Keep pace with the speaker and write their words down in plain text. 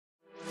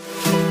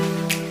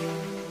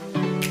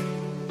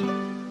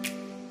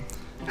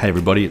Hey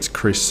everybody, it's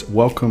Chris.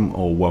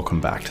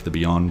 Welcome back to the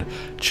Beyond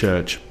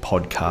Church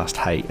podcast.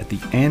 Hey, at the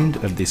end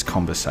of this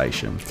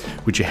conversation,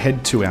 would you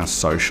head to our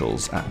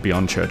socials at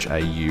Beyond Church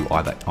AU,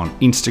 either on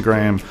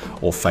Instagram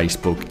or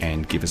Facebook,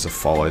 and give us a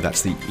follow.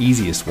 That's the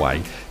easiest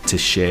way to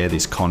share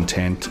this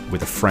content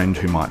with a friend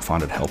who might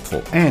find it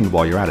helpful. And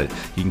while you're at it,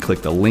 you can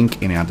click the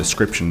link in our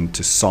description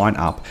to sign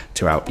up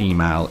to our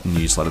email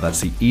newsletter. That's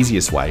the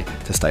easiest way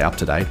to stay up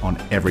to date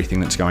on everything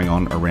that's going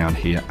on around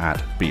here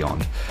at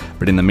Beyond.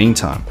 But in the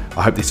meantime,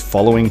 I hope this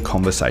following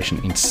conversation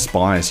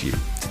inspires you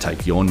to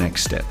take your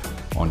next step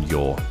on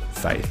your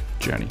faith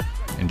journey.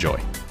 Enjoy.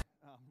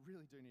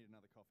 Really do need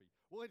another coffee.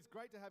 Well, it's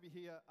great to have you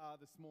here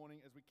this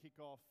morning as we kick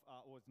off,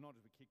 or it's not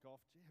as we kick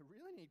off. Gee, I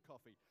really need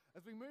coffee.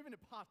 As we move into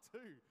part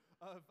two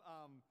of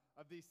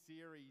this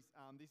series,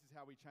 This Is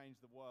How We Change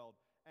the World.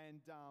 And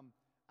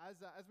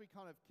as we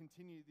kind of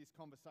continue this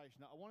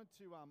conversation, I wanted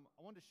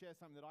to share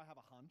something that I have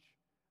a hunch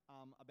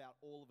about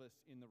all of us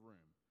in the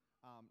room.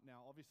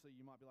 Now, obviously,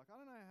 you might be like, I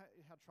don't know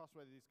how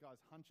trustworthy this guy's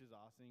hunches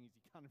are, seeing as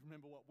you can't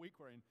remember what week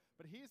we're in.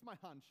 But here's my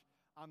hunch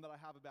that I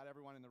have about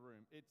everyone in the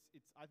room.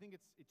 I think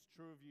it's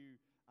true of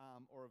you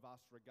or of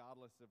us,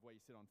 regardless of where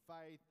you sit on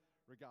faith,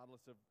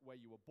 regardless of where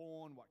you were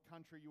born, what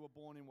country you were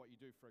born in, what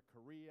you do for a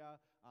career,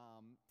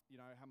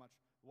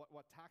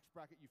 what tax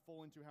bracket you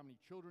fall into, how many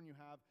children you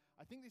have.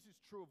 I think this is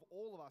true of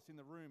all of us in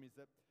the room, is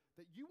that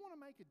you want to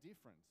make a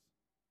difference.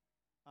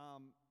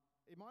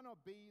 It might not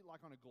be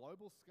like on a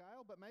global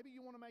scale, but maybe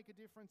you want to make a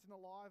difference in the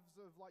lives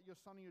of like your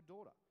son or your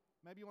daughter.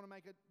 Maybe you want to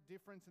make a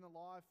difference in the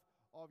life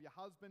of your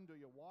husband or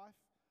your wife.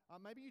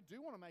 Maybe you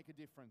do want to make a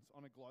difference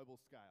on a global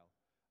scale.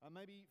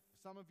 Maybe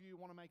some of you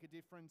want to make a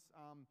difference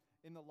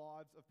in the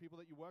lives of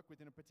people that you work with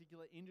in a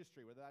particular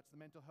industry, whether that's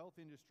the mental health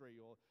industry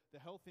or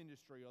the health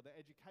industry or the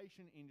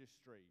education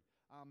industry.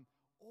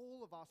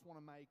 All of us want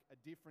to make a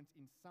difference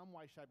in some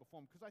way, shape, or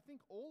form, because I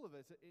think all of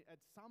us at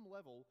some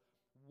level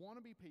want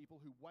to be people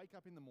who wake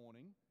up in the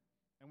morning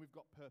and we've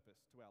got purpose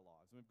to our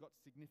lives and we've got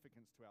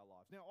significance to our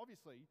lives. Now,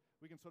 obviously,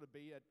 we can sort of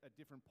be at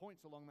different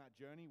points along that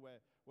journey where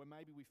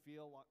maybe we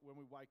feel like when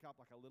we wake up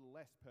like a little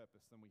less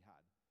purpose than we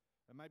had.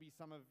 And maybe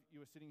some of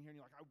you are sitting here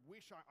and you're like, I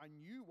wish I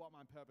knew what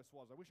my purpose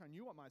was. I wish I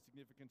knew what my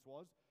significance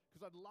was,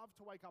 because I'd love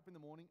to wake up in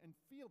the morning and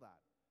feel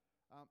that.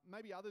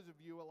 Maybe others of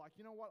you are like,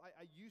 you know what,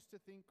 I used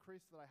to think, Chris,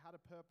 that I had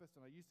a purpose,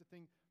 and I used to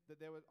think that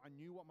I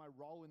knew what my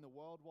role in the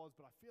world was,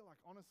 but I feel like,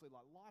 honestly,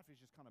 like life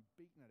is just kind of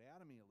beating it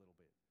out of me a little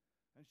bit.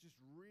 And it's just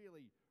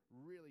really,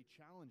 really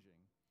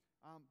challenging.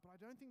 But I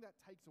don't think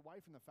that takes away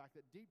from the fact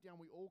that deep down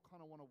we all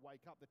kind of want to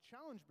wake up. The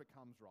challenge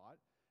becomes,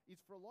 right, is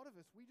for a lot of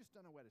us, we just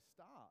don't know where to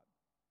start.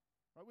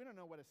 Right? We don't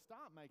know where to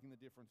start making the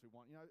difference we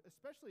want,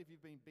 especially if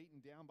you've been beaten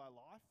down by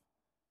life.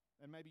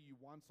 And maybe you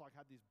once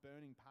had this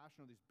burning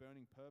passion or this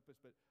burning purpose,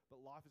 but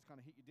life has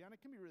kind of hit you down. It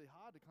can be really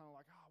hard to kind of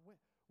like,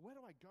 where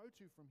do I go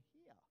to from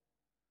here?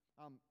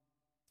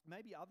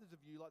 Maybe others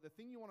of you, like the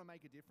thing you want to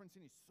make a difference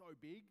in is so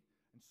big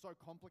and so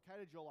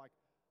complicated, you're like,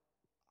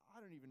 I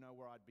don't even know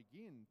where I'd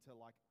begin to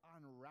like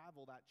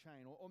unravel that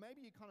chain. Or maybe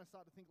you kind of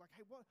start to think like,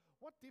 hey,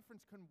 what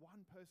difference can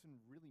one person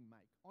really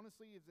make?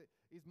 Honestly,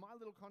 is my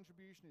little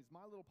contribution, is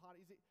my little part,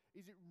 is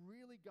it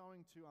really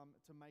going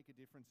to make a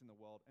difference in the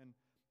world?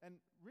 And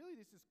really,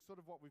 this is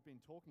sort of what we've been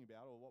talking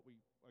about, or what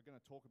we are going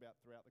to talk about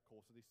throughout the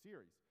course of this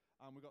series.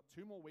 We've got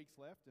 2 more weeks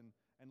left, and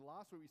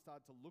last week we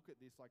started to look at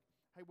this like,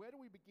 hey, where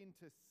do we begin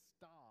to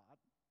start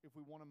if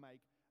we want to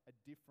make a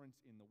difference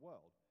in the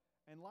world?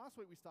 And last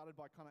week we started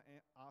by kind of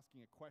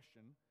asking a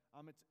question.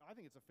 I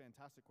think it's a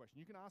fantastic question.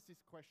 You can ask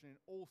this question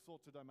in all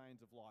sorts of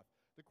domains of life.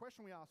 The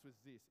question we asked was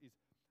this, is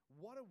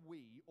what are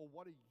we, or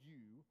what are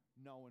you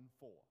known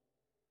for?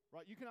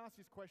 Right, you can ask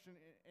this question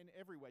in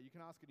every way. You can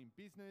ask it in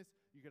business.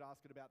 You could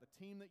ask it about the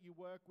team that you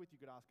work with. You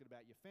could ask it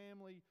about your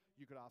family.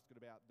 You could ask it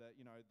about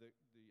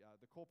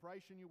the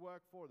corporation you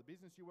work for, or the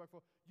business you work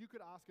for. You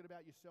could ask it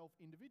about yourself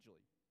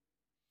individually.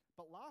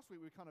 But last week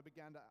we kind of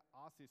began to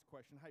ask this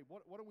question: hey,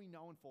 what are we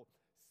known for,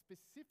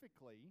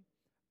 specifically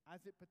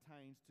as it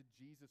pertains to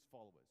Jesus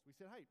followers? We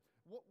said, hey,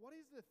 what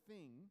is the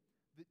thing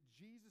that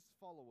Jesus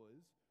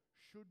followers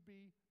should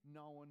be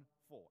known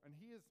for? And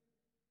here's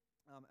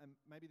and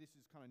maybe this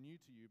is kind of new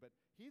to you, but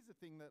here's the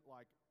thing that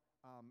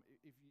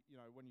if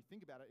when you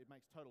think about it, it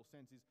makes total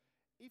sense, is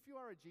if you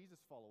are a Jesus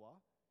follower,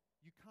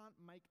 you can't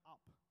make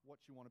up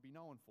what you want to be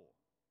known for,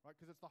 right?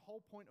 Because it's the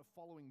whole point of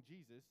following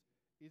Jesus,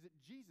 is that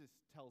Jesus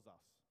tells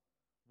us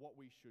what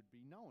we should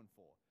be known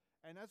for.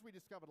 And as we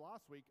discovered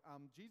last week,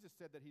 Jesus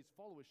said that his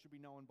followers should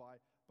be known by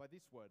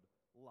this word,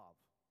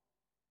 love.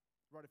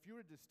 Right, if you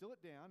were to distill it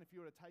down, if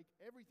you were to take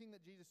everything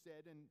that Jesus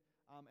said and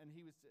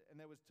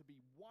there was to be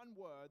one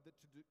word that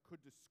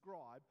could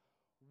describe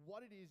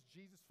what it is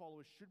Jesus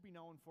followers should be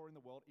known for in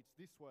the world, it's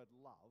this word,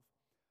 love.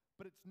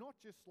 But it's not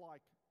just like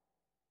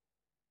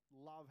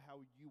love how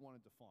you want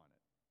to define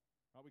it.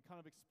 Right, we kind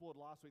of explored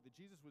last week that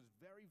Jesus was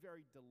very,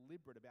 very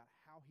deliberate about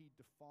how he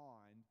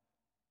defined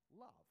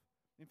love.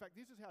 In fact,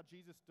 this is how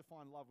Jesus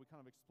defined love. We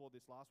kind of explored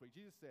this last week.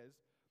 Jesus says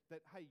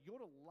that, hey, you're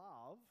to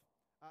love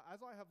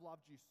as I have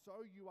loved you, so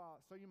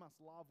you must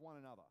love one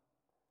another.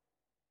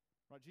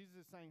 Right? Jesus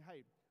is saying,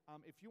 hey,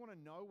 if you want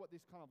to know what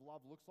this kind of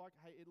love looks like,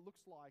 hey, it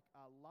looks like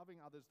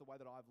loving others the way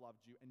that I've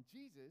loved you. And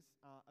Jesus,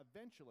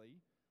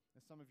 eventually,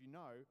 as some of you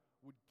know,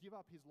 would give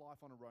up his life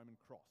on a Roman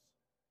cross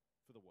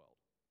for the world.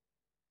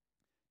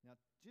 Now,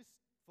 just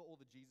for all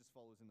the Jesus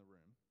followers in the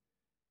room,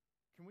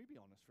 can we be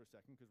honest for a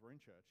second? Because we're in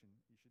church, and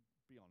you should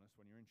be honest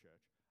when you're in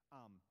church.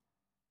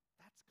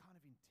 That's kind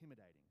of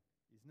intimidating,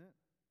 isn't it?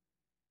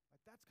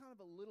 Like, that's kind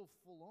of a little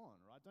full on,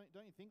 right?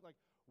 Don't you think? Like,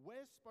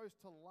 we're supposed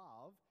to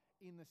love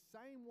in the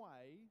same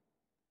way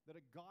that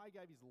a guy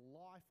gave his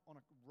life on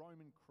a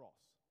Roman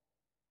cross.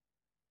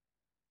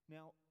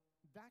 Now,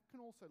 that can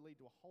also lead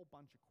to a whole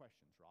bunch of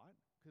questions, right?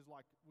 Because,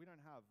 like, we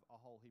don't have a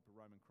whole heap of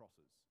Roman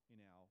crosses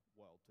in our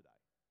world today.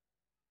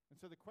 And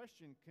so the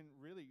question can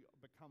really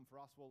become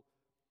for us, well,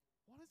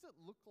 what does it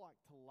look like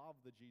to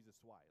love the Jesus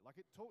way? Like,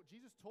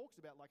 Jesus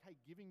talks about, like, hey,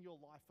 giving your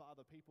life for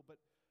other people,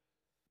 but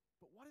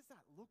what does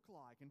that look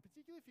like? And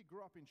particularly if you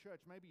grew up in church,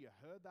 maybe you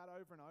heard that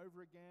over and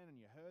over again, and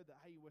you heard that,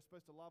 hey, we're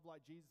supposed to love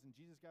like Jesus, and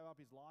Jesus gave up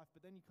his life,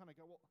 but then you kind of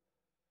go, well,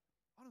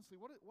 honestly,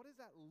 what does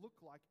that look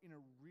like in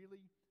a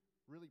really,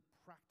 really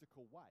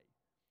practical way?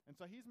 And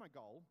so here's my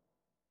goal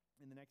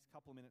in the next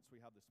couple of minutes we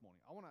have this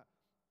morning. I want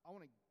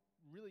to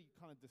really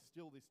kind of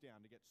distill this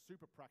down to get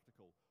super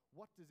practical.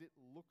 What does it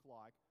look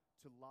like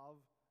to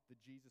love the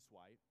Jesus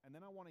way? And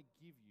then I want to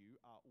give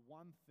you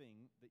one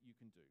thing that you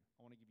can do.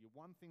 I want to give you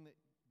one thing that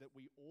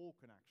we all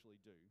can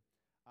actually do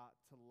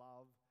to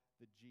love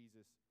the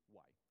Jesus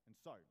way. And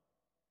so,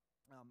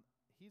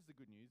 here's the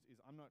good news: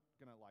 is I'm not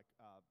going to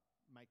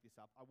make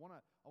this up. I want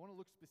to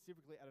look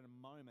specifically at a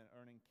moment or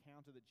an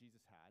encounter that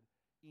Jesus had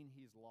in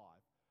his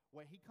life,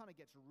 where he kind of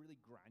gets really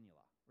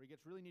granular, where he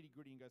gets really nitty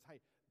gritty and goes, "Hey,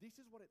 this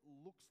is what it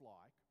looks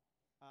like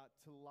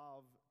to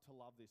love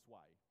this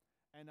way."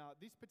 And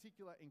this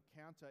particular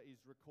encounter is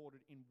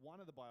recorded in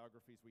one of the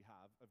biographies we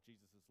have of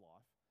Jesus'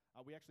 life.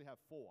 We actually have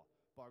 4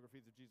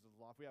 biographies of Jesus'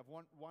 life. We have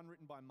one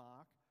written by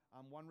Mark,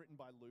 one written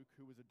by Luke,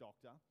 who was a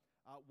doctor,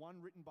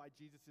 one written by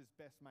Jesus'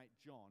 best mate,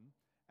 John,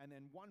 and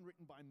then one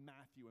written by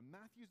Matthew. And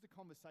Matthew's the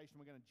conversation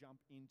we're going to jump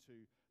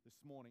into this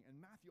morning. And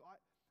Matthew,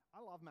 I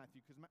love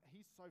Matthew because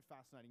he's so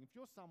fascinating. If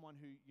you're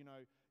someone who,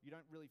 you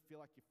don't really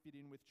feel like you fit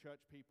in with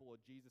church people or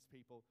Jesus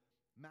people,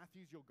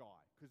 Matthew's your guy,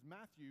 because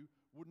Matthew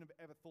wouldn't have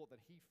ever thought that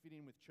he fit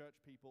in with church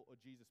people or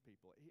Jesus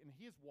people. And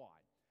here's why.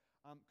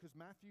 Because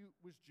Matthew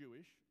was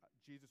Jewish,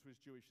 Jesus was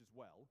Jewish as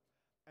well,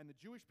 and the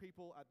Jewish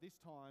people at this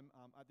time,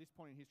 at this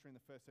point in history in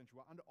the first century,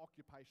 were under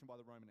occupation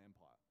by the Roman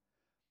Empire.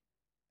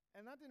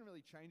 And that didn't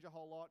really change a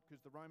whole lot,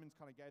 because the Romans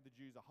kind of gave the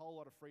Jews a whole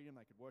lot of freedom.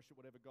 They could worship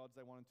whatever gods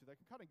they wanted to. They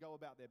could kind of go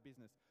about their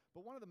business.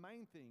 But one of the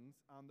main things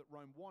that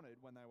Rome wanted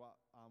when they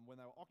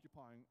were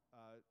occupying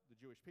the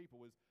Jewish people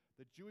was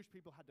the Jewish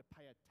people had to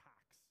pay a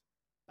tax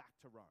back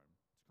to Rome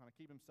to kind of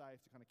keep them safe,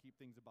 to kind of keep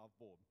things above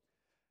board.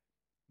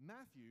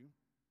 Matthew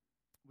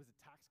was a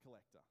tax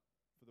collector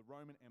for the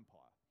Roman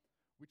Empire,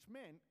 which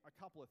meant a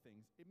couple of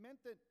things. It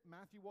meant that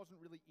Matthew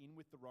wasn't really in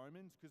with the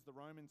Romans, because the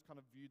Romans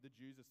kind of viewed the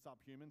Jews as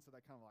subhuman, so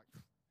they kind of like,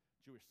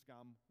 Jewish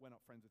scum, we're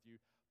not friends with you.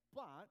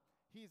 But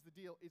here's the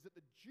deal, is that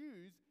the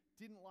Jews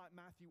didn't like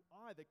Matthew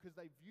either, because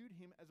they viewed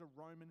him as a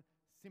Roman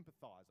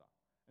sympathizer.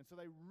 And so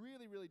they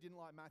really, really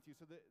didn't like Matthew.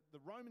 So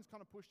the Romans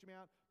kind of pushed him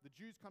out, the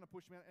Jews kind of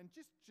pushed him out, and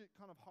just to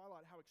kind of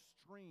highlight how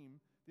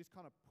extreme this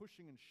kind of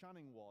pushing and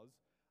shunning was,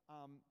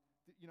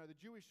 the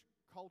Jewish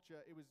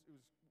culture, it was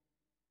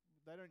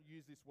they don't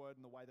use this word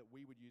in the way that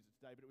we would use it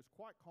today, but it was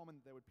quite common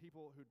that there were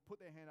people who'd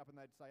put their hand up and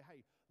they'd say,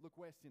 hey, look,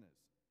 we're sinners.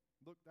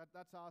 Look,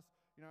 that's us.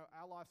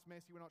 Our life's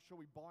messy. We're not sure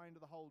we buy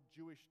into the whole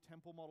Jewish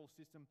temple model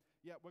system.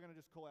 Yeah, we're going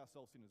to just call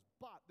ourselves sinners.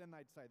 But then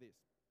they'd say this: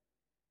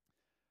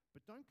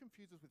 but don't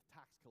confuse us with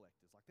tax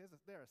collectors. Like,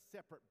 they're a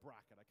separate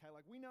bracket, okay?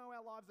 Like, we know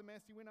our lives are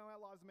messy. We know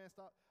our lives are messed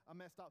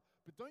up.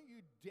 But don't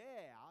you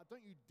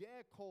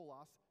dare call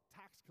us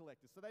tax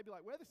collectors. So they'd be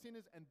like, we're the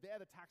sinners and they're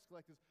the tax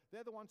collectors.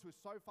 They're the ones who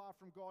are so far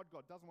from God.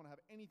 God doesn't want to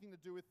have anything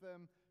to do with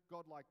them.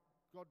 God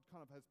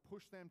kind of has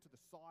pushed them to the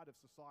side of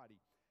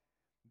society.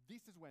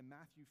 This is where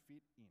Matthew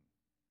fit in.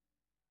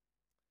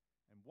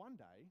 And one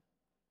day,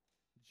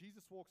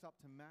 Jesus walks up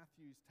to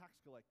Matthew's tax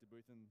collector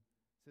booth and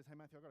says, hey,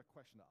 Matthew, I've got a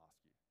question to ask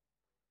you.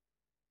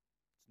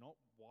 It's not,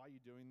 why are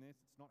you doing this?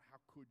 It's not, how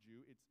could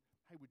you? It's,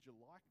 hey, would you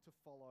like to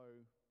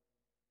follow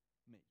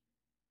me?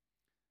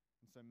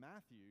 And so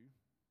Matthew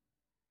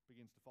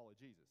begins to follow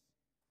Jesus.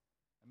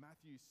 And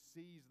Matthew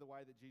sees the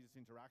way that Jesus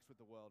interacts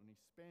with the world, and he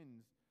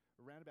spends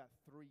around about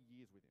 3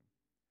 years with him.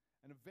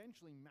 And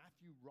eventually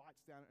Matthew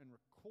writes down and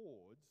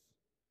records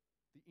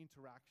the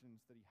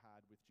interactions that he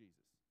had with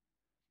Jesus.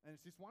 And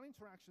it's this one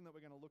interaction that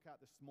we're going to look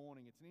at this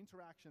morning. It's an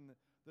interaction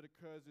that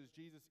occurs as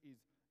Jesus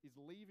is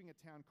leaving a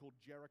town called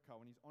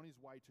Jericho, and he's on his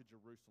way to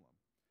Jerusalem.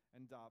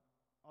 And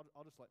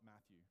I'll just let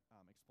Matthew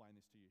explain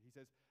this to you. He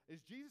says, as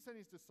Jesus and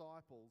his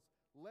disciples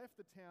left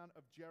the town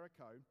of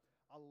Jericho,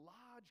 a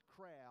large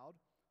crowd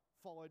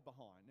followed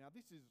behind. Now,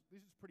 this is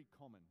pretty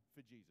common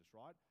for Jesus,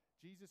 right?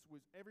 Jesus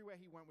was, everywhere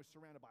he went, was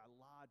surrounded by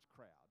large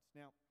crowds.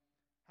 Now,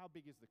 how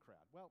big is the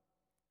crowd? Well,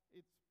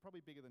 it's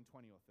probably bigger than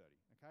 20 or 30,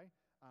 okay?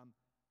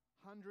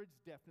 Hundreds,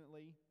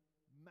 definitely.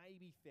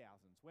 maybe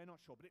thousands. We're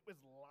not sure, but it was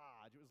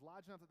large. It was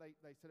large enough that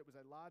they said it was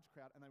a large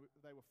crowd, and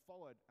they were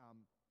followed.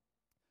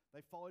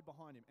 They followed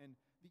behind him, and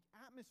the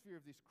atmosphere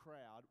of this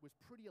crowd was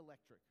pretty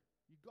electric.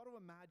 You've got to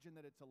imagine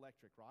that it's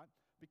electric, right?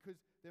 Because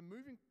they're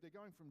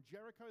going from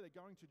Jericho, they're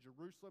going to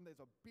Jerusalem,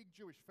 there's a big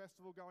Jewish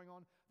festival going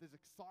on, there's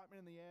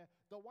excitement in the air.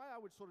 The way I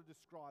would sort of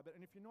describe it,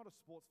 and if you're not a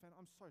sports fan,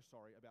 I'm so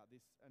sorry about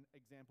this, an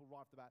example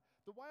right off the bat.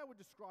 The way I would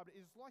describe it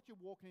is like you're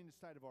walking into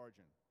State of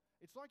Origin.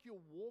 It's like you're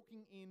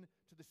walking into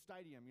the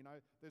stadium, you know.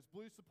 There's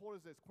Blues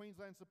supporters, there's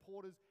Queensland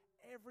supporters.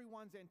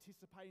 Everyone's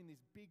anticipating this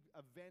big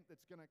event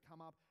that's going to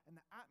come up, and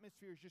the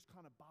atmosphere is just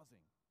kind of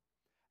buzzing.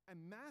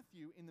 And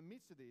Matthew, in the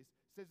midst of this,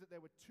 says that there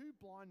were two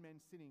blind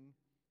men sitting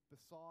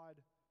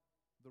beside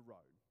the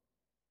road.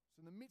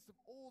 So in the midst of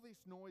all this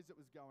noise that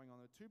was going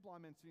on, there were two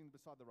blind men sitting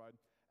beside the road.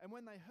 And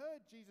when they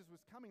heard Jesus was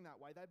coming that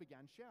way, they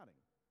began shouting.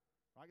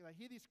 Right? They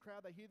hear this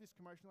crowd, they hear this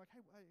commotion, they're like,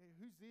 hey,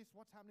 who's this?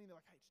 What's happening?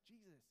 They're like, hey, it's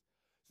Jesus.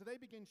 So they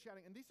begin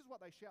shouting, and this is what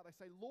they shout. They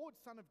say, Lord,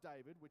 Son of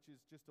David, which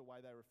is just a way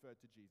they referred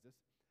to Jesus,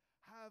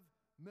 have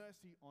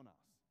mercy on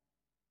us.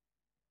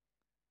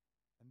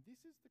 And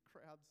this is the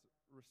crowd's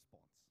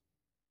response.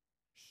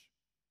 Shh.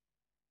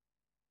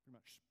 Pretty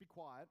much, shh, be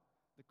quiet.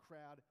 The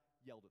crowd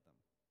yelled at them.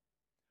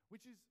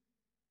 Which is,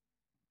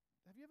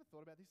 have you ever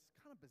thought about this? It's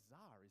kind of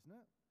bizarre, isn't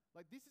it?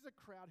 Like, this is a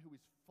crowd who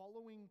is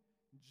following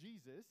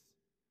Jesus,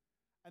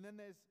 and then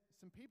there's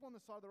some people on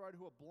the side of the road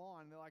who are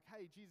blind, and they're like,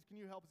 hey, Jesus, can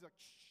you help us? He's like,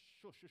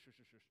 shh, shush, shush,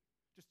 shush, shush.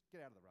 Just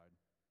get out of the road.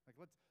 Like,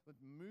 let's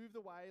move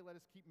the way, let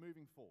us keep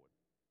moving forward.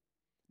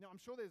 Now,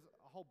 I'm sure there's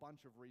a whole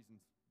bunch of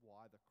reasons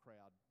why the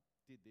crowd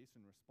did this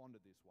and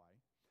responded this way,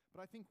 but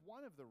I think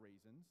one of the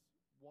reasons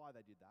why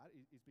they did that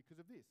is because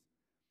of this,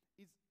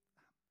 is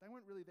they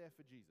weren't really there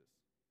for Jesus.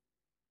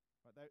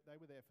 Right? They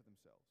were there for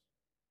themselves.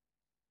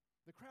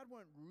 The crowd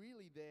weren't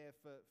really there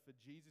for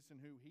Jesus and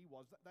who he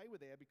was. They were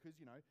there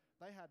because, you know,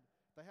 they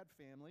had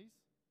families,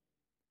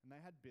 and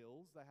they had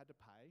bills they had to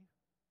pay,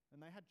 and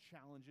they had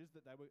challenges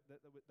that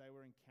they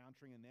were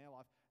encountering in their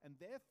life. And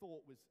their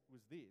thought was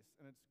this,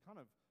 and it's kind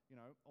of, you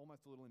know,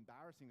 almost a little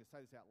embarrassing to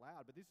say this out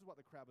loud, but this is what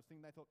the crowd was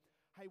thinking. They thought,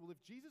 hey, well,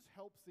 if Jesus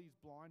helps these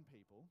blind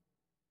people,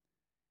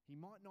 he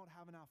might not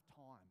have enough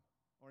time,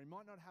 or he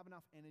might not have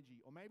enough energy,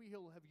 or maybe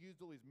he'll have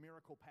used all his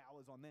miracle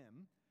powers on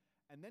them,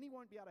 and then he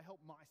won't be able to help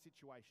my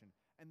situation,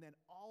 and then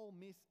I'll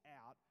miss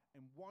out,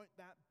 and won't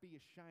that be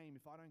a shame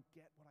if I don't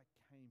get what I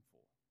came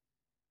for?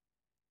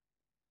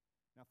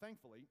 Now,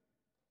 thankfully,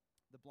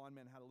 the blind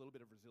men had a little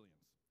bit of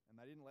resilience, and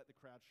they didn't let the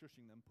crowd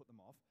shushing them put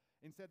them off.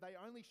 Instead, they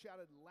only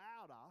shouted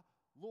louder,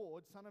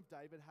 Lord, Son of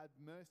David, have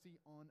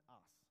mercy on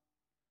us.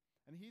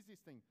 And here's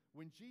this thing,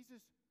 when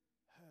Jesus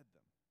heard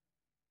them,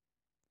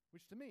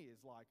 which to me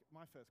is like,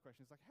 my first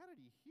question is like, how did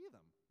he hear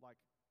them? Like,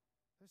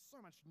 there's so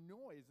much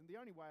noise, and the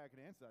only way I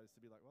can answer that is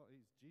to be like, well,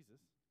 he's Jesus,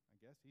 I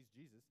guess, he's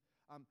Jesus.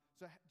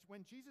 So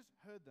when Jesus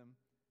heard them,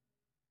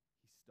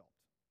 he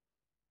stopped.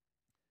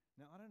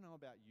 Now, I don't know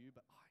about you,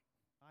 but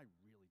I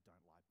really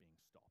don't like being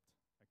stopped,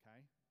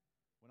 okay?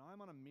 When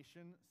I'm on a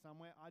mission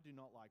somewhere, I do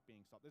not like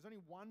being stopped. There's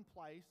only one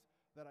place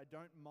that I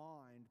don't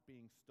mind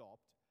being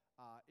stopped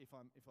if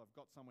I've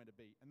got somewhere to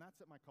be, and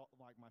that's at my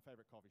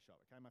favorite coffee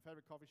shop, okay? My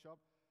favorite coffee shop,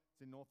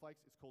 it's in North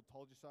Lakes, it's called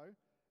Told You So,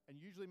 and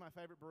usually my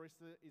favorite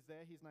barista is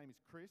there. His name is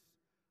Chris.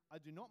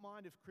 I do not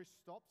mind if Chris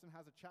stops and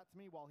has a chat to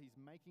me while he's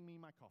making me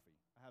my coffee.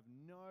 I have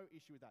no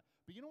issue with that.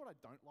 But you know what I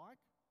don't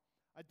like?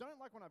 I don't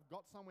like when I've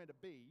got somewhere to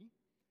be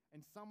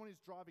and someone is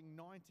driving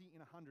 90 in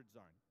a 100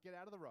 zone. Get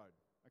out of the road,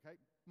 okay?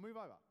 Move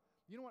over.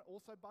 You know what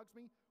also bugs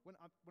me? When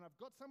I've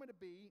got somewhere to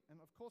be, and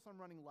of course I'm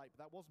running late,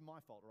 but that wasn't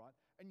my fault, right?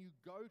 And you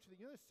go to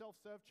the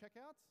self-serve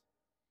checkouts,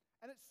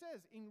 and it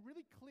says in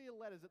really clear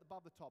letters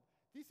above the top,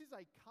 this is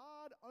a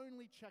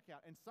card-only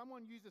checkout, and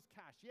someone uses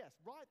cash. Yes,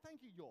 right?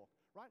 Thank you, York,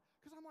 right?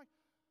 Because I'm like,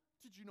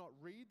 did you not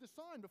read the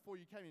sign before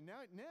you came in?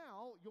 Now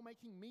you're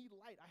making me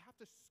late. I have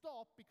to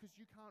stop because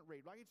you can't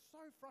read, right? It's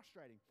so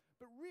frustrating.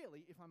 But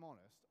really, if I'm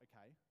honest,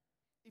 okay,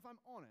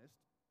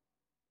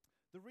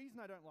 the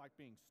reason I don't like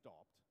being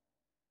stopped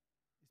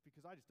is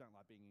because I just don't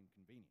like being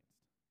inconvenienced,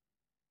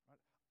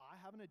 right? I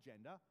have an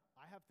agenda.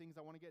 I have things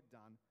I want to get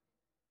done,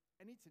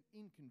 and it's an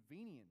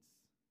inconvenience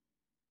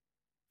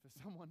for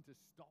someone to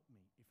stop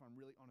me, if I'm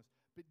really honest.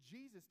 But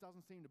Jesus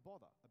doesn't seem to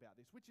bother about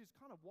this, which is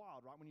kind of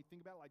wild, right? When you think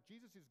about it, like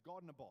Jesus is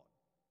God in a bod.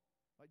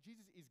 Like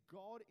Jesus is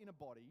God in a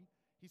body.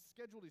 His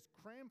schedule is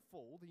crammed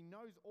full. He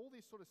knows all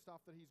this sort of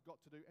stuff that he's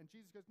got to do. And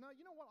Jesus goes, no,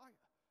 you know what?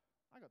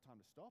 I got time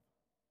to stop.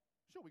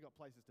 Sure, we got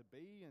places to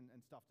be and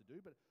stuff to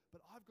do, but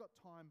I've got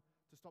time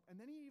to stop. And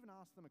then he even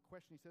asks them a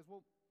question. He says,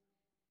 well,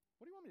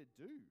 what do you want me to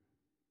do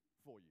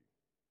for you?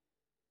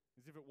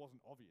 As if it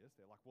wasn't obvious.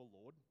 They're like, well,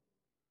 Lord,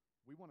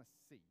 we want to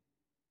see.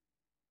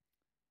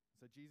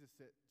 So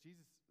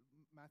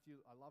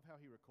Matthew, I love how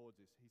he records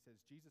this. He says,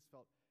 Jesus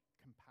felt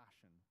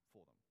compassion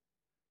for them.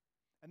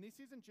 And this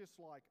isn't just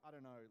like, I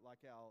don't know, like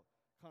our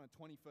kind of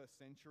 21st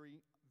century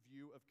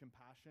view of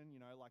compassion,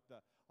 you know, like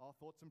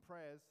thoughts and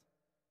prayers.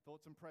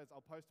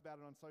 I'll post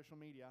about it on social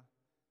media.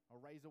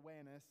 I'll raise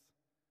awareness.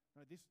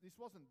 No, this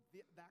wasn't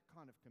that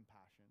kind of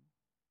compassion.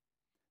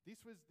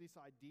 This was this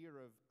idea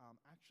of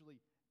actually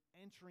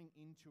entering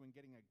into and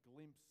getting a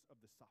glimpse of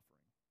the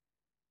suffering.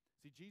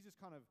 See, Jesus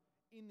kind of,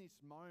 in this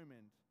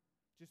moment,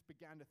 just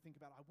began to think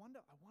about, I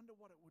wonder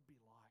what it would be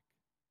like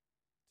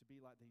to be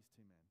like these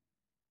two men.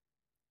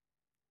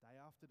 Day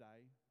after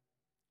day,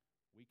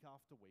 week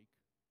after week,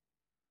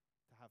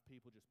 to have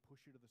people just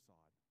push you to the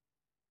side,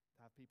 to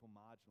have people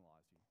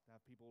marginalize you, to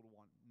have people who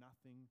want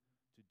nothing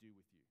to do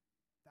with you.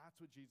 That's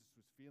what Jesus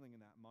was feeling in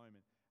that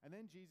moment. And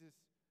then Jesus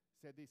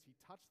said this, he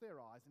touched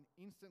their eyes and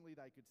instantly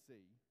they could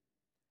see,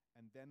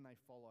 and then they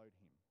followed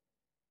him.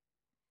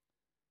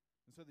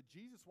 And so the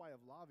Jesus way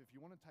of love, if you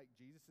want to take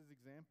Jesus'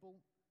 example,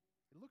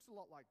 it looks a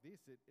lot like this.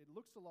 It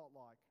looks a lot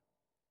like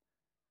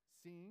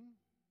seeing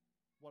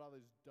what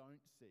others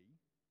don't see,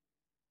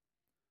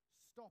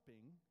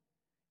 stopping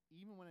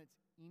even when it's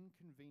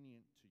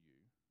inconvenient to you,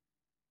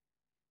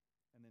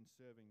 and then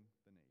serving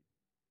the need.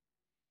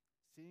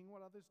 Seeing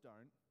what others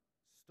don't,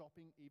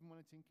 stopping even when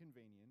it's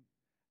inconvenient,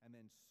 and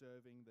then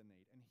serving the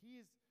need. And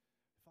here's,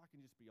 if I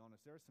can just be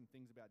honest, there are some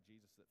things about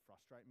Jesus that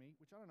frustrate me,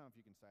 which I don't know if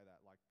you can say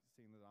that, like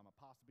seeing that I'm a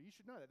pastor, but you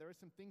should know that there are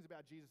some things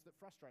about Jesus that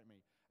frustrate me.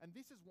 And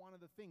this is one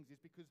of the things,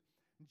 is because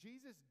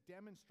Jesus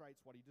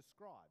demonstrates what he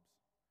describes.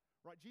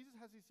 Right? Jesus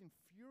has this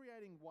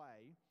infuriating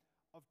way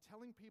of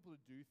telling people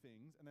to do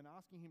things and then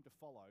asking him to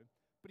follow,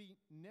 but he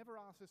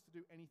never asks us to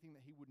do anything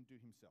that he wouldn't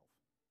do himself.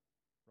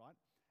 Right?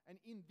 And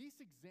in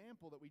this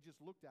example that we just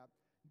looked at,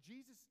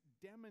 Jesus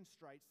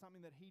demonstrates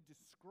something that he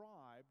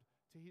described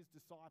to his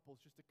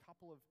disciples just a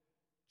couple of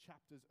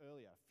chapters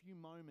earlier, a few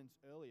moments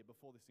earlier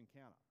before this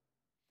encounter.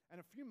 And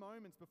a few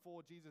moments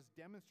before Jesus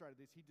demonstrated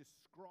this, he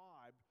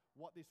described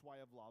what this way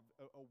of love,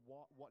 or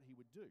what he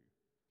would do.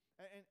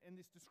 And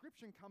this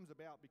description comes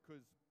about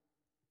because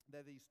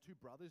they're these two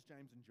brothers,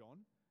 James and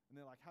John, and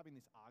they're like having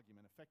this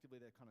argument. Effectively,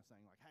 they're kind of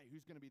saying like, hey,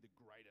 who's going to be the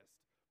greatest?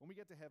 When we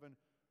get to heaven,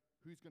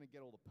 who's going to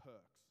get all the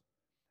perks?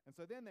 And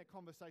so then their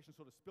conversation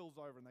sort of spills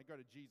over and they go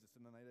to Jesus,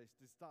 and then they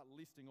just start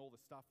listing all the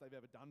stuff they've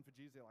ever done for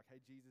Jesus. They're like, hey,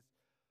 Jesus,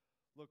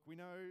 look, we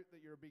know that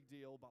you're a big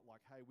deal, but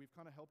like, hey, we've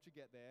kind of helped you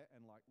get there.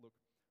 And like, look,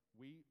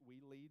 we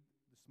lead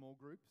the small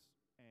groups,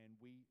 and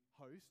we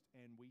host,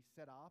 and we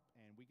set up,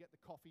 and we get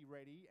the coffee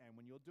ready, and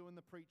when you're doing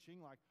the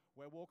preaching, like,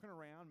 we're walking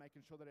around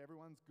making sure that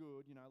everyone's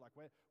good, you know, like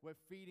we're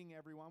feeding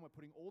everyone, we're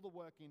putting all the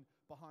work in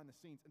behind the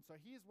scenes. And so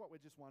here's what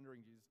we're just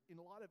wondering is, in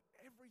light of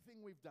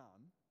everything we've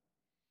done,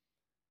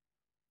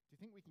 do you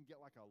think we can get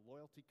like a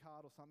loyalty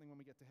card or something when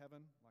we get to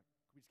heaven? Like,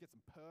 could we just get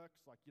some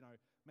perks? Like, you know,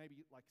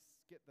 maybe like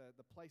get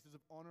the places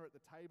of honor at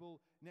the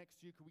table next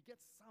to you. Could we get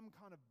some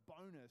kind of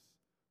bonus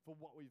for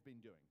what we've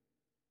been doing?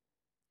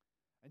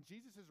 And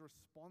Jesus'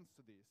 response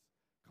to this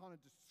kind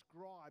of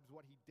describes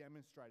what he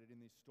demonstrated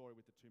in this story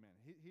with the two men.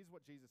 Here's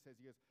what Jesus says.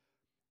 He goes,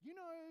 you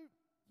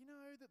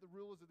know that the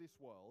rulers of this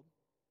world,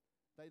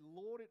 they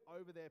lord it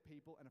over their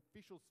people, and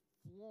officials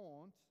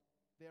flaunt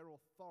their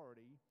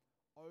authority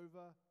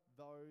over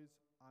those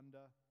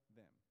under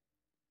them.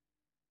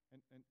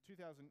 And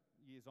 2,000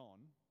 years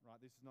on, right,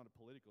 this is not a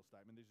political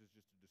statement, this is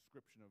just a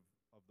description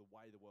of the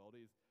way the world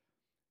is.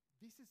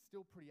 This is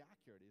still pretty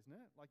accurate, isn't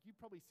it? Like, you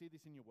probably see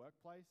this in your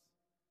workplace.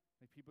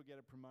 Like, people get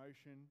a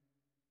promotion,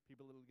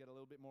 people get a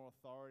little bit more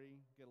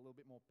authority, get a little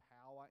bit more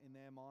power in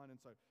their mind, and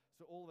so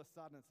all of a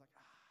sudden it's like,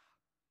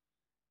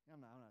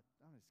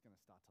 I'm just going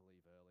to start to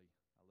leave early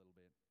a little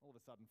bit. All of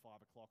a sudden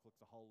 5 o'clock looks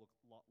a whole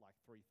lot like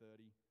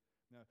 3:30.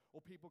 You know,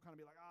 or people kind of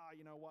be like,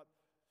 you know what,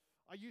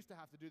 I used to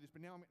have to do this,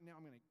 but now I'm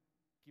going to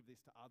give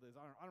this to others.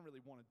 I don't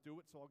really want to do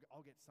it, so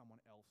I'll get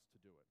someone else to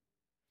do it.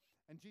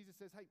 And Jesus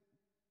says, hey,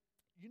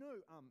 you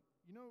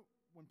know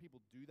when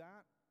people do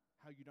that,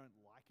 how you don't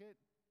like it?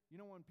 You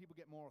know when people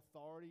get more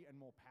authority and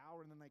more power,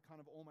 and then they kind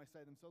of almost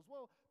say to themselves,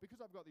 well, because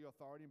I've got the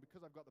authority and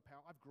because I've got the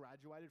power, I've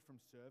graduated from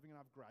serving and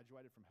I've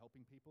graduated from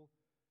helping people.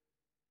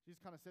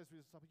 Jesus kind of says to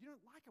his disciples, you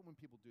don't like it when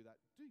people do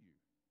that, do you?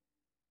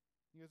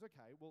 He goes,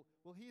 okay, well,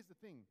 here's the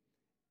thing.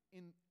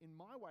 In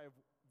my way of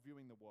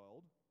viewing the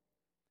world,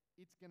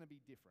 it's going to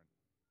be different.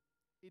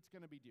 It's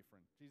going to be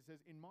different. Jesus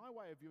says, in my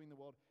way of viewing the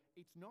world,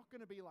 it's not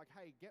going to be like,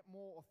 hey, get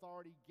more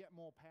authority, get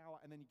more power,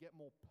 and then you get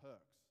more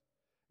perks.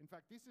 In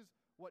fact, this is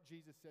what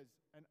Jesus says,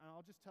 and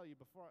I'll just tell you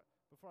before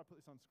I put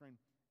this on screen,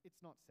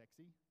 it's not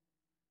sexy.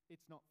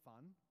 It's not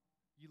fun.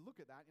 You look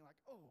at that and you're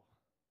like, oh,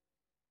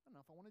 I don't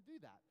know if I want to do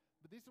that.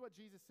 But this is what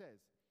Jesus says.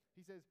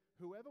 He says,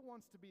 whoever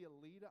wants to be a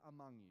leader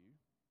among you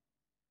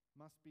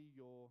must be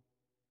your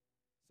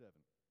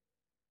servant.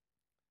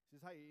 He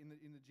says, hey, in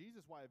the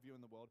Jesus way of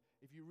viewing the world,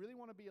 if you really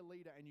want to be a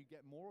leader and you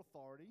get more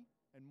authority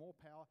and more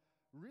power,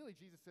 really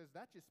Jesus says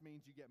that just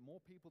means you get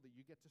more people that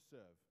you get to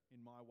serve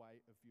in my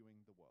way of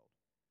viewing the world.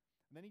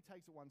 And then he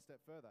takes it one step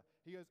further.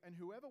 He goes, and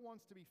whoever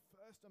wants to be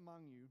first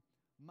among you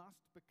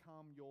must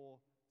become your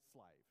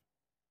slave.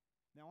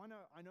 Now, I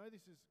know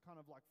this is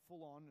kind of like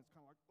full on. It's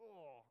kind of like,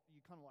 oh,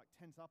 you kind of like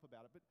tense up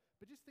about it.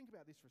 But just think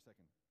about this for a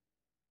second.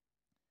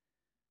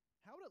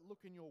 How would it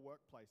look in your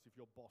workplace if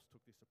your boss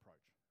took this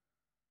approach?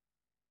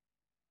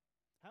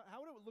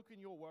 How would it look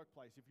in your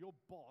workplace if your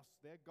boss,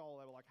 their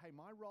goal, they were like, hey,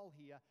 my role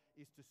here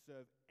is to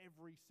serve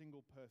every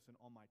single person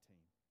on my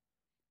team.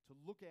 to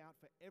look out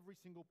for every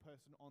single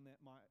person on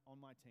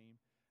my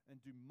team and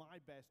do my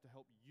best to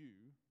help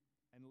you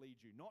and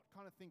lead you. Not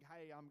kind of think,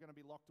 hey, I'm going to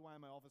be locked away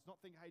in my office. Not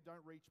think, hey,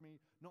 don't reach me.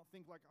 Not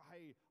think like,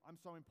 hey, I'm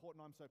so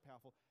important, I'm so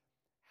powerful.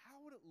 How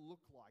would it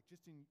look like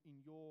just in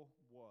your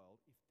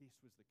world if this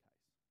was the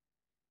case?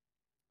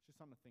 It's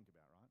just something to think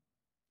about, right?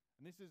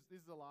 And this is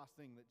the last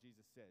thing that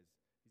Jesus says,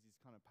 is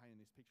he's kind of painting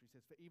this picture. He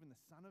says, for even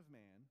the Son of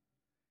Man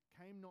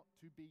came not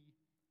to be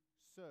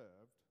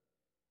served,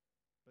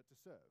 but to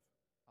serve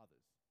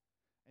others,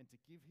 and to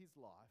give his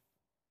life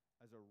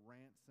as a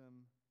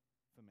ransom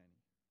for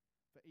many.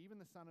 For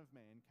even the Son of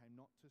Man came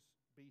not to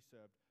be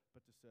served,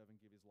 but to serve and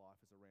give his life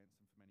as a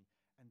ransom for many.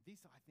 And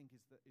this, I think,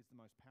 is the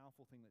most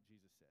powerful thing that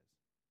Jesus says.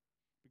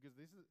 Because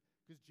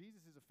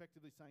Jesus is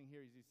effectively saying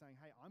here, he's saying,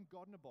 hey, I'm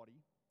God in a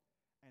body,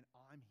 and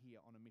I'm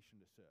here on a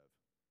mission to serve.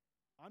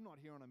 I'm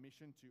not here on a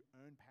mission to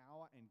earn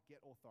power and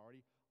get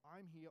authority.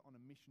 I'm here on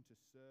a mission to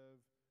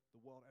serve the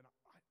world, and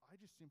I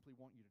just simply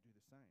want you to do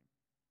the same.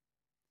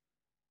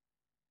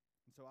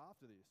 And so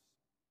after this,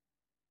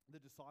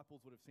 the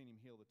disciples would have seen him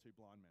heal the two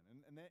blind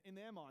men. And in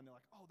their mind, they're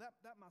like, oh,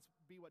 that must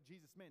be what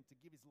Jesus meant, to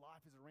give his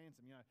life as a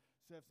ransom,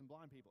 serve some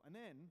blind people. And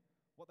then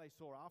what they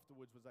saw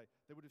afterwards was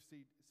they would have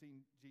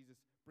seen Jesus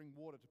bring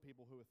water to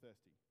people who were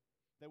thirsty.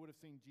 They would have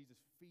seen Jesus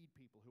feed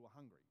people who were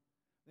hungry.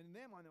 Then in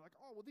their mind, they're like,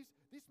 oh, well,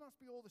 this must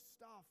be all the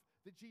stuff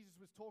that Jesus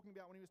was talking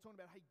about when he was talking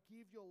about, hey,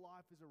 give your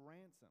life as a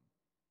ransom.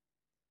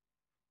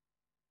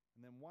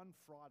 And then one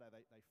Friday,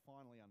 they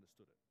finally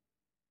understood it.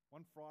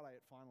 One Friday,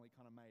 it finally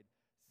kind of made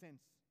sense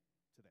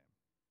to them.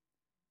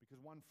 Because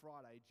one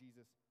Friday,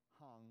 Jesus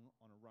hung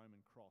on a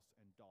Roman cross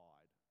and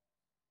died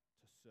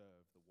to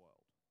serve the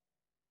world.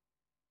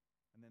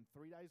 And then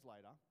 3 days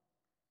later,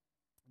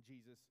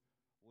 Jesus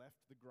left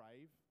the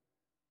grave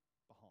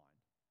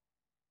behind.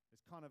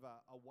 It's kind of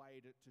a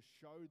way to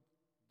show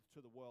to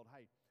the world,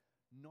 hey,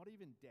 not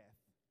even death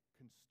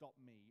can stop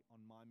me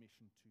on my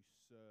mission to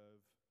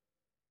serve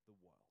the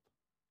world.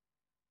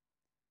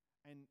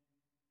 And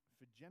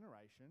for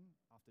generation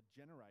after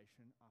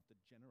generation after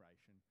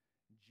generation,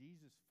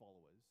 Jesus'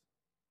 followers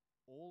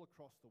all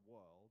across the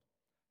world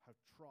have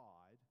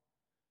tried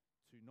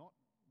to not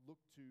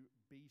look to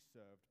be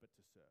served, but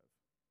to serve.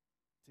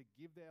 To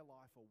give their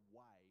life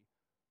away,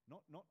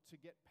 not to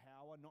get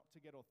power, not to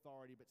get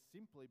authority, but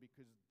simply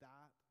because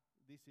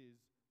this is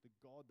the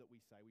God that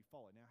we say we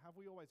follow. Now, have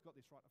we always got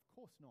this right? Of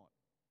course not.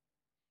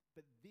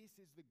 But this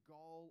is the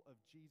goal of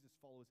Jesus'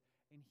 followers,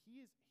 and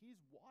here's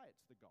why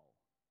it's the goal.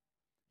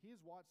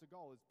 Here's why it's the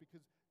goal, is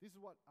because this is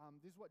what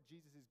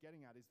Jesus is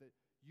getting at, is that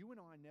you and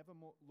I never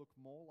look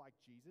more like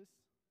Jesus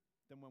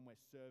than when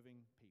we're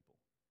serving people.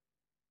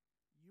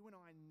 You and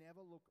I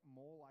never look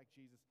more like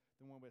Jesus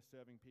than when we're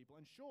serving people.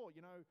 And sure,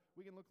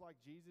 we can look like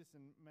Jesus,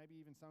 and maybe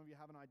even some of you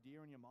have an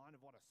idea in your mind of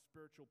what a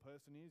spiritual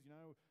person is.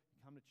 You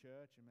come to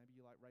church and maybe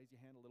you raise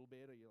your hand a little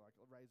bit, or you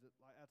raise it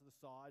out to the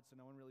side so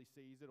no one really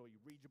sees it, or you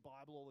read your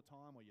Bible all the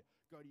time, or you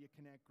go to your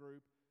Connect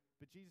group.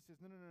 But Jesus says,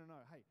 no.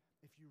 Hey,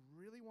 if you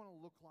really want to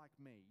look like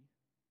me,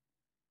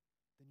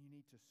 then you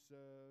need to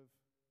serve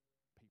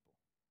people.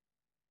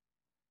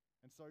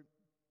 And so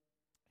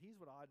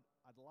here's what I'd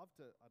love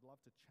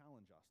to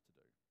challenge us to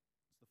do.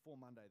 It's the 4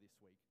 Monday this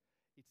week.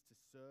 It's to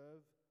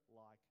serve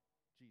like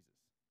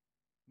Jesus.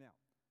 Now,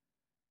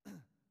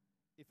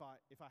 if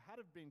I had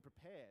have been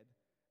prepared,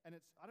 and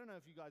I don't know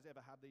if you guys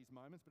ever have these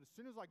moments, but as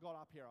soon as I got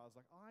up here, I was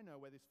like, I know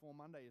where this 4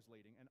 Monday is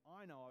leading, and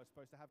I know I was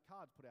supposed to have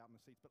cards put out in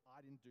the seats, but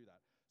I didn't do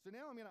that. So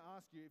now I'm going to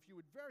ask you if you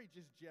would very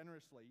just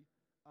generously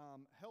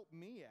help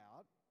me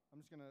out.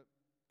 I'm just going to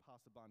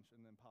pass a bunch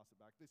and then pass it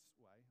back this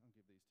way. I'll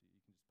give these to you.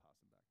 You can just pass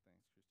them back.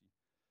 Thanks, Christy.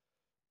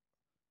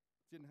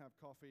 Didn't have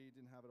coffee,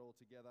 didn't have it all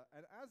together.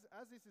 And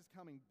as this is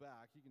coming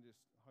back, you can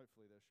just,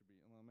 hopefully there should be,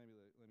 well, maybe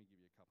let me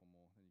give you a couple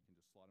more, then you can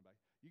just slide them back.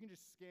 You can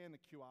just scan the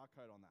QR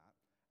code on that.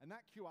 And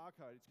that QR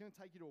code, it's going to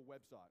take you to a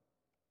website.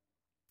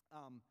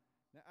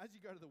 Now, as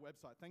you go to the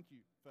website, thank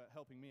you for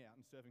helping me out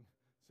and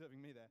serving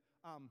me there.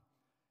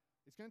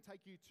 It's going to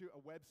take you to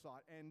a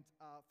website, and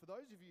for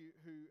those of you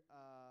who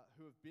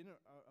have been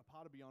a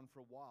part of Beyond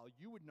for a while,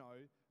 you would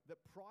know that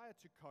prior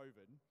to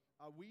COVID,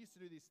 we used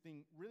to do this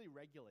thing really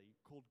regularly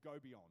called Go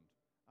Beyond,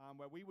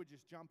 where we would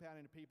just jump out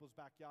into people's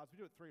backyards.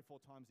 We do it 3 or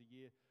 4 times a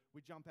year.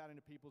 We'd jump out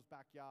into people's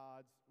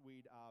backyards.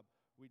 We'd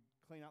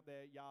clean up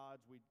their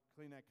yards. We'd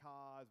clean their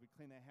cars. We'd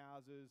clean their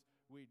houses.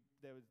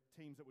 There was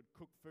teams that would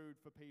cook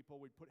food for people.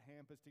 We'd put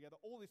hampers together,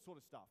 all this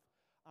sort of stuff.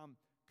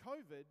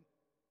 COVID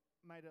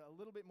made it a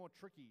little bit more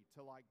tricky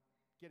to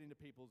get into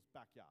people's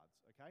backyards,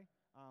 okay?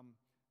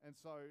 And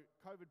so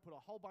COVID put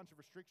a whole bunch of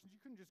restrictions. You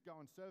couldn't just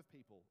go and serve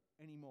people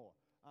anymore.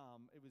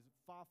 It was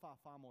far, far,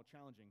 far more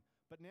challenging.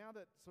 But now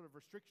that sort of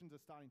restrictions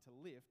are starting to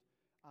lift,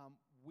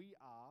 we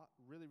are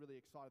really,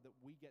 really excited that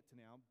we get to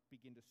now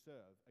begin to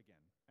serve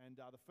again. And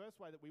the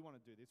first way that we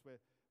want to do this,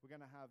 we're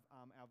going to have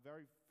our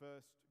very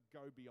first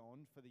Go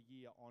Beyond for the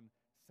year on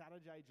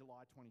Saturday,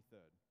 July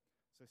 23rd.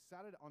 So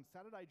on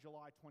Saturday,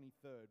 July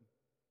 23rd,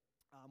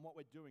 what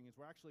we're doing is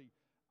we're actually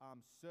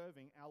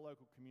serving our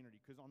local community,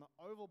 because on the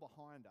oval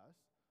behind us,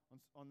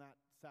 on that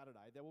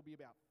Saturday, there will be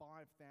about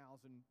 5,000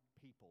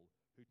 people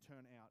who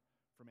turn out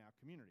from our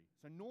community.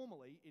 So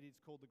normally it is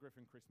called the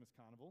Griffin Christmas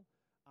Carnival.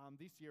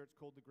 This year it's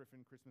called the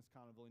Griffin Christmas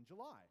Carnival in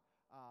July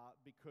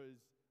because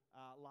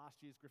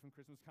last year's Griffin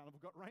Christmas Carnival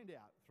got rained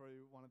out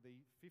through one of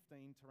the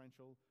 15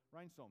 torrential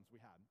rainstorms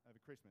we had over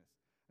Christmas.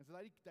 And so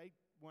they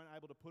weren't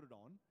able to put it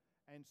on.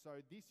 And so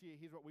this year,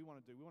 here's what we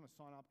want to do. We want to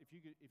sign up. If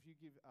you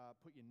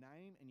put your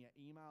name and your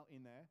email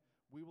in there,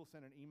 we will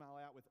send an email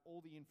out with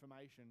all the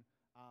information.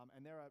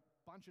 And there are a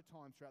bunch of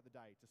times throughout the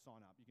day to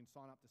sign up. You can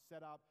sign up to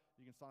set up.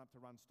 You can sign up to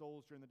run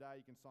stalls during the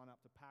day. You can sign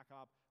up to pack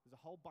up. There's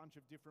a whole bunch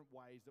of different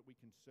ways that we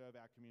can serve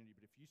our community.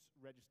 But if you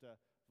register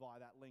via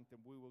that link,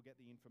 then we will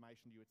get the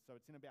information to you. So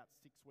it's in about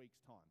 6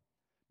 weeks' time.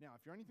 Now,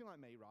 if you're anything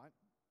like me, right,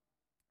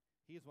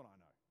 here's what I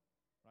know,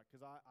 right?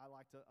 Because I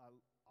like to,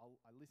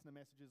 I listen to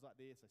messages like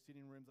this. I sit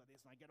in rooms like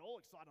this, and I get all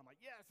excited. I'm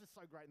like, yeah, this is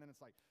so great. And then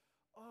it's like,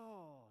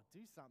 oh,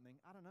 do something.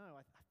 I don't know.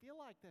 I feel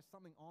like there's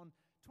something on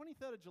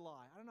 23rd of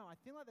July. I don't know. I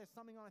feel like there's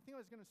something on. I think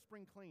I was going to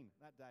spring clean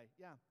that day.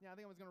 Yeah. I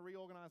think I was going to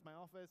reorganize my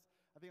office.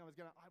 I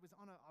was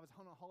on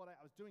a holiday.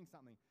 I was doing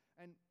something.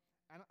 And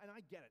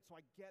I get it. So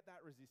I get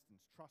that resistance.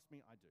 Trust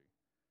me, I do.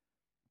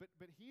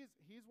 But here's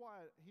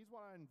why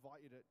I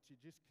invite you to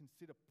just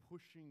consider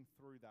pushing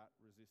through that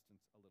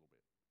resistance a little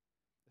bit,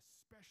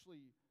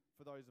 especially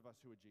for those of us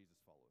who are Jesus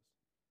followers.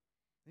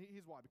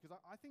 Here's why. Because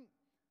I think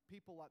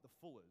people like the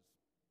Fullers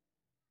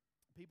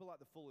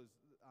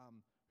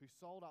who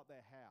sold up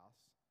their house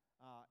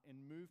and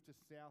moved to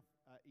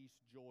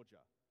southeast Georgia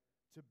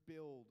to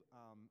build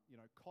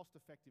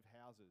cost-effective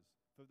houses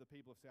for the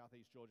people of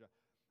southeast Georgia.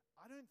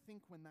 I don't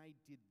think when they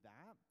did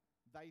that,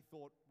 they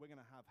thought we're going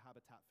to have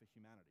Habitat for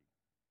Humanity.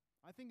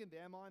 I think in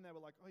their mind they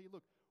were like, oh,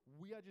 look,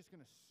 we are just going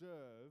to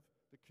serve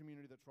the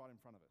community that's right in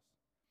front of us.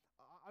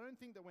 I don't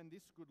think that when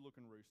this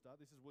good-looking rooster,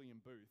 this is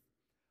William Booth,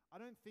 I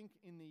don't think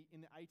in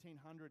the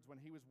 1800s when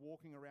he was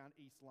walking around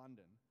East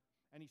London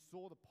and he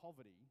saw the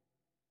poverty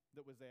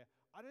that was there,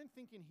 I don't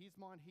think in his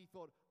mind he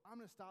thought,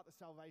 I'm going to start the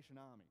Salvation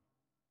Army.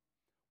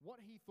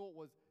 What he thought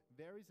was,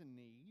 there is a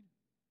need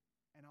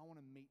and I want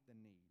to meet the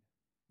need.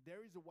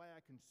 There is a way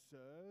I can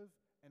serve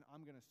and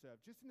I'm going to serve.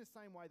 Just in the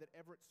same way that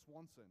Everett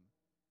Swanson,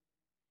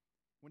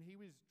 when he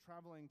was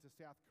traveling to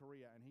South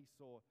Korea and he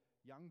saw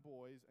young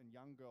boys and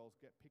young girls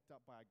get picked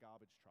up by a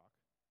garbage truck,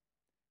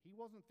 he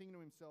wasn't thinking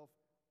to himself,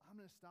 I'm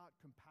going to start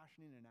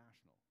Compassion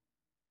International.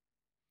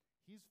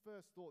 His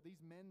first thought,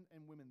 these men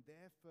and women,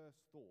 their first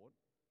thought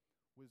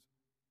was,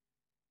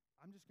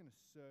 I'm just going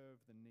to serve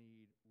the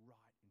need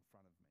right in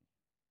front of me.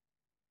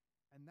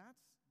 And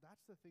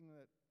that's the thing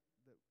that's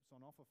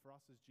on offer for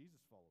us as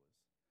Jesus followers,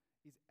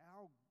 is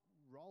our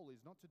role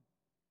is not to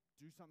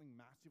do something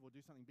massive or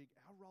do something big.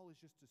 Our role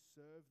is just to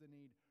serve the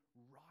need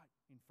right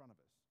in front of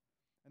us.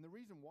 And the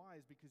reason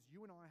why is because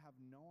you and I have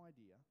no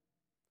idea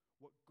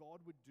what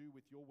God would do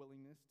with your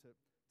willingness to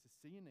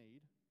see a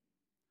need,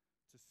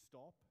 to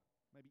stop,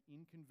 maybe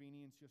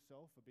inconvenience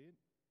yourself a bit,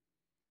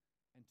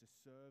 and to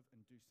serve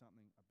and do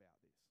something about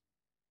this.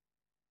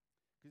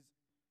 Because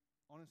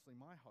honestly,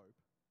 my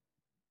hope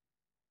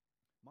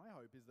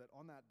is that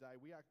on that day,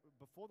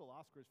 before the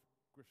last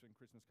Griffin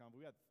Christmas Carnival,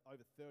 we had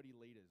over 30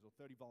 leaders or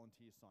 30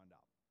 volunteers signed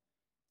up.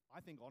 I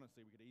think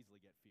honestly we could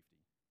easily get 50,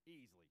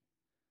 easily.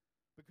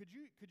 But could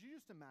you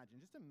just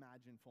imagine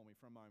for me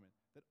for a moment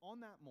that on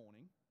that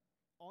morning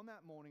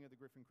of the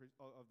Griffin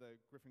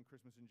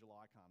Christmas in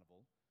July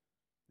Carnival,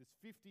 there's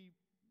 50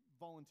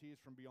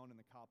 volunteers from Beyond in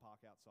the car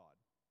park outside.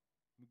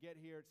 We get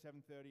here at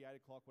 7:30,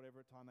 8 o'clock,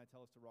 whatever time they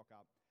tell us to rock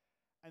up.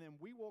 And then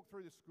we walk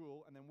through the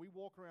school, and then we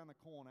walk around the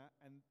corner,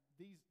 and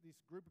this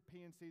group of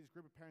PNCs, this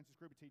group of parents, this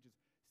group of teachers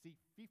see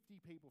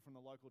 50 people from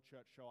the local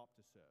church show up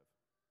to serve.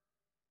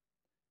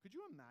 Could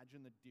you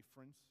imagine the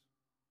difference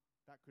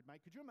that could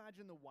make? Could you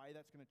imagine the way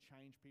that's going to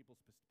change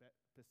people's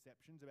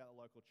perceptions about the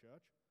local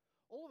church?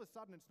 All of a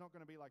sudden, it's not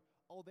going to be like,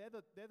 oh, they're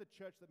the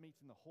church that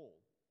meets in the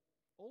hall.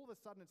 All of a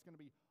sudden, it's going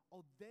to be,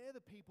 oh, they're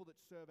the people that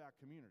serve our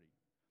community.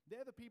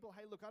 They're the people,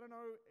 hey, look, I don't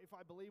know if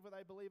I believe what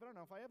they believe. I don't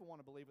know if I ever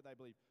want to believe what they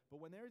believe. But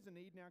when there is a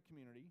need in our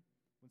community,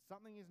 when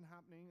something isn't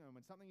happening and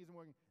when something isn't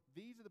working,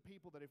 these are the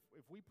people that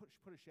if we put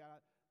a shout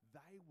out,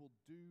 they will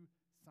do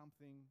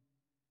something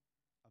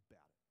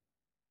about it.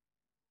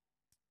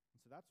 And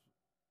so that's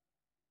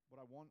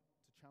what I want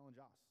to challenge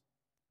us.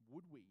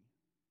 Would we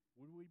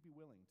be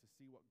willing to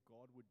see what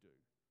God would do?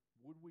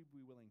 Would we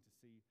be willing to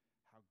see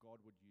how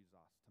God would use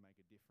us to make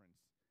a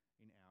difference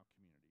in our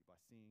community by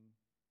seeing,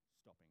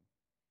 stopping,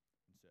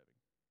 and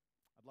serving?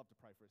 I'd love to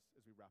pray for us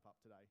as we wrap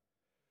up today.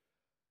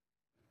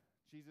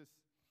 Jesus,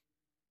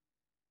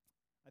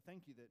 I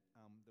thank you that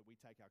we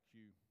take our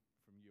cue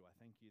from you. I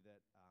thank you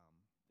that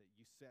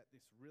you set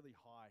this really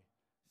high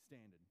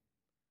standard,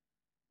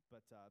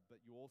 but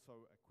you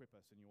also equip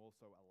us and you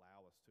also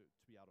allow us to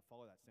be able to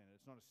follow that standard.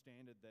 It's not a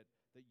standard that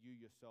you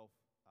yourself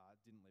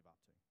didn't live up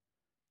to.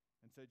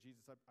 And so,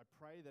 Jesus, I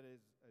pray that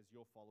as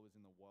your followers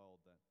in the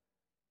world,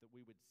 that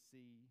we would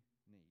see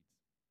needs,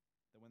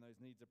 that when those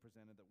needs are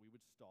presented, that we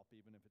would stop,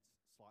 even if it's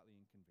slightly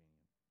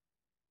inconvenient,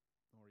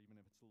 or even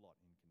if it's a lot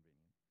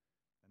inconvenient,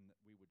 and that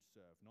we would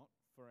serve, not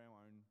for our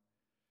own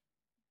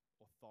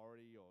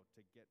authority or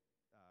to get,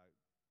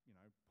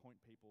 point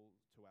people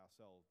to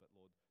ourselves, but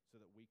Lord, so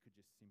that we could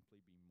just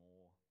simply be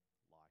more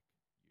like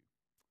you.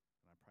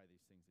 And I pray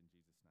these things in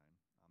Jesus' name.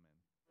 Amen.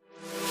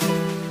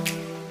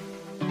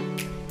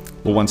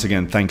 Well, once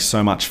again, thanks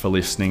so much for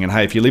listening. And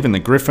hey, if you live in the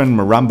Griffin,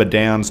 Marumba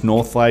Downs,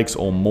 North Lakes,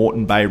 or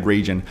Moreton Bay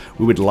region,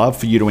 we would love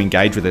for you to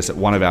engage with us at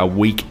one of our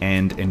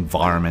weekend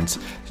environments.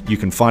 You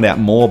can find out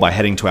more by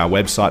heading to our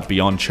website,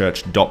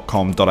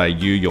 beyondchurch.com.au.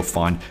 You'll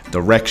find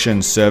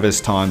directions,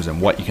 service times,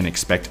 and what you can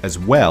expect, as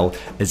well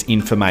as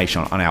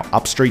information on our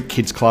Upstreet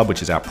Kids Club,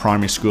 which is our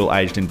primary school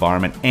aged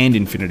environment, and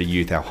Infinity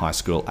Youth, our high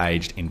school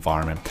aged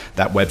environment.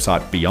 That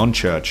website,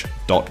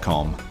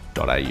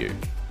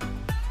 beyondchurch.com.au.